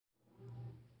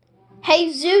Hey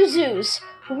ZHU's,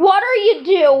 what are you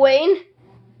doing?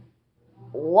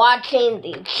 Watching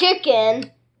the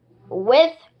chicken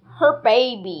with her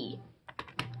baby.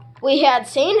 We had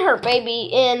seen her baby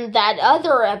in that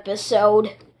other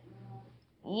episode.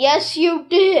 Yes, you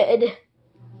did.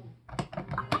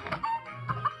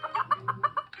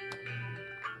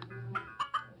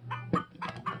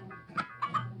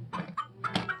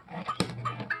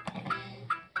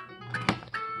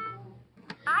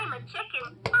 I'm a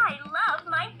chicken. I love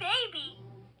my baby.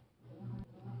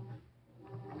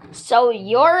 So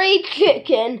you're a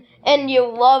chicken and you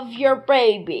love your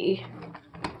baby.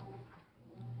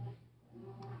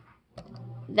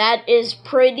 That is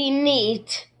pretty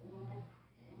neat.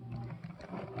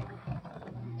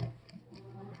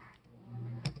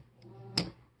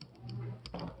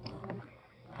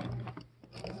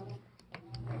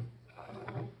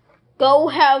 Go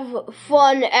have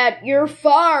fun at your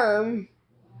farm.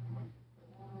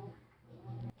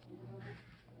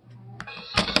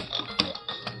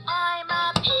 I'm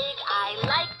a pig. I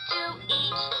like to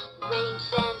eat.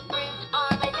 Grapes and fruit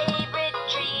are my favorite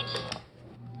treat.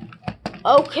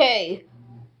 Okay.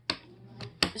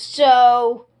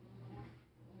 So,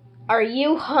 are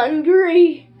you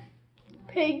hungry,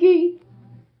 Piggy?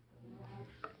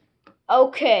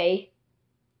 Okay.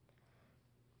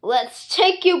 Let's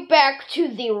take you back to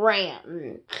the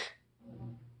ranch.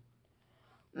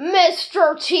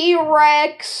 Mr.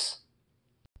 T-Rex!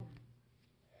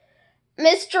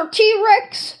 Mr.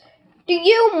 T-Rex, do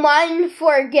you mind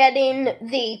for getting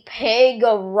the pig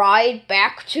a ride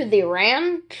back to the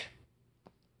ranch?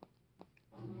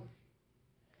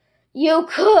 You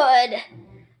could.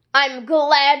 I'm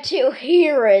glad to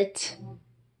hear it.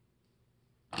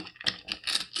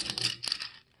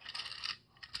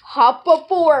 Hop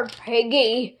aboard,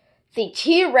 Piggy. The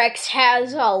T-Rex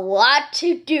has a lot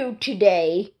to do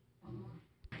today.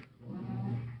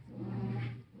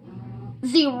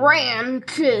 The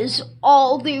ranch is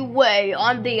all the way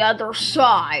on the other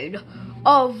side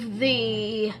of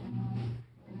the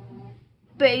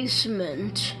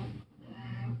basement.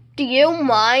 Do you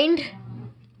mind?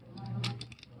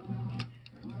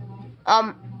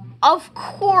 Of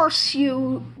course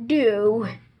you do.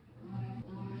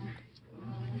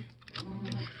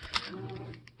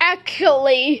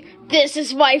 Actually, this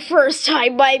is my first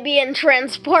time by being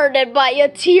transported by a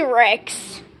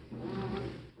T-Rex.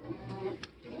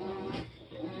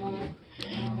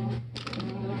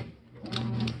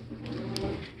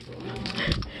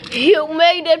 You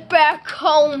made it back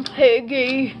home,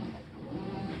 Piggy.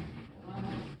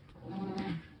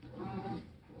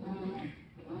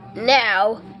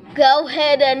 Now, go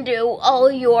ahead and do all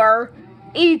your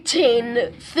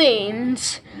eating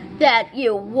things that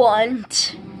you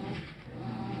want.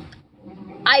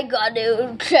 I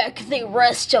gotta check the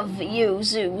rest of you,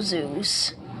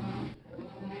 ZHU's.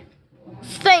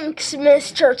 Thanks,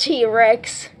 Mr.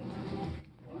 T-Rex.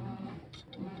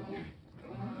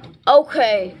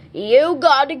 Okay, you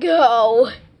gotta go.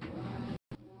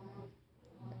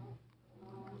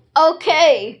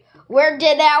 Okay, where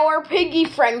did our piggy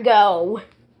friend go?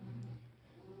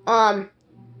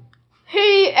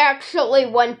 He actually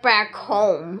went back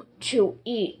home to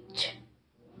eat.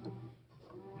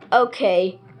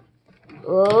 Okay,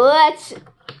 let's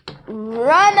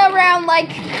run around like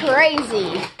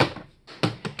crazy.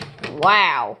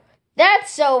 Wow,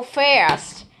 that's so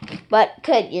fast. But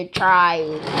could you try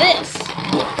this?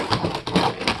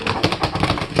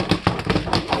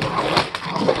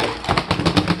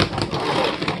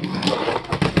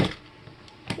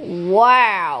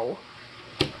 Wow,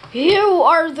 you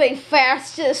are the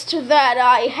fastest that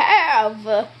I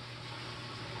have.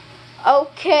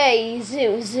 Okay,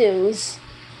 ZHU's.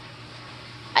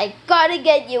 I gotta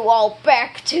get you all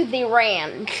back to the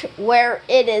ranch where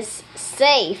it is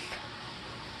safe.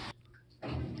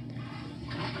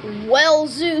 Well,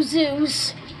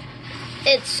 ZHU's,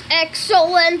 it's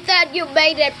excellent that you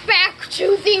made it back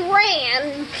to the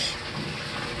ranch.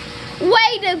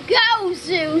 Way to go,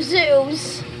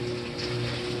 ZHU's.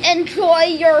 Enjoy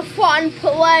your fun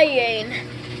playing.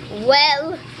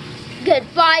 Well,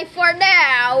 goodbye for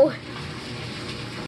now.